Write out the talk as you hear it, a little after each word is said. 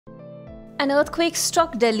An earthquake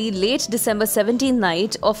struck Delhi late December 17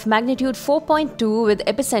 night of magnitude 4.2 with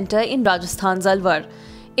epicenter in Rajasthan's Alwar.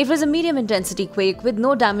 It was a medium-intensity quake with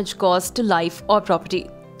no damage caused to life or property.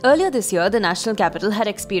 Earlier this year, the national capital had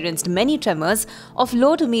experienced many tremors of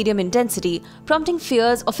low to medium intensity, prompting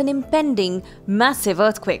fears of an impending massive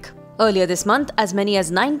earthquake. Earlier this month, as many as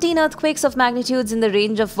 19 earthquakes of magnitudes in the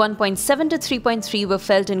range of 1.7 to 3.3 were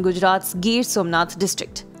felt in Gujarat's Gir Somnath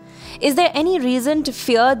district. Is there any reason to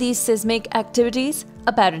fear these seismic activities?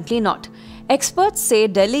 Apparently not. Experts say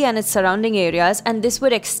Delhi and its surrounding areas, and this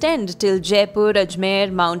would extend till Jaipur,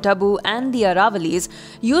 Ajmer, Mount Abu and the Aravalis,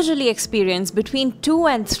 usually experience between 2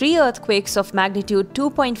 and 3 earthquakes of magnitude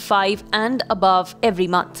 2.5 and above every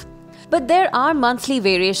month. But there are monthly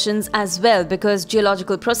variations as well because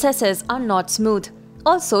geological processes are not smooth.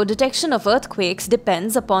 Also, detection of earthquakes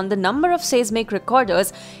depends upon the number of seismic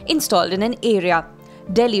recorders installed in an area.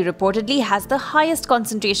 Delhi reportedly has the highest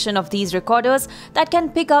concentration of these recorders that can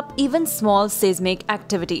pick up even small seismic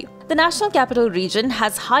activity. The National Capital Region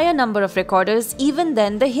has higher number of recorders even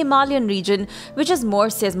than the Himalayan region, which is more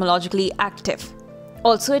seismologically active.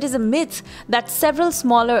 Also, it is a myth that several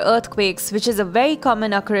smaller earthquakes, which is a very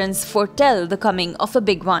common occurrence, foretell the coming of a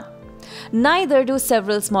big one. Neither do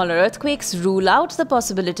several smaller earthquakes rule out the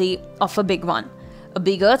possibility of a big one. A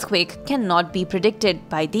big earthquake cannot be predicted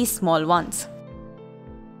by these small ones.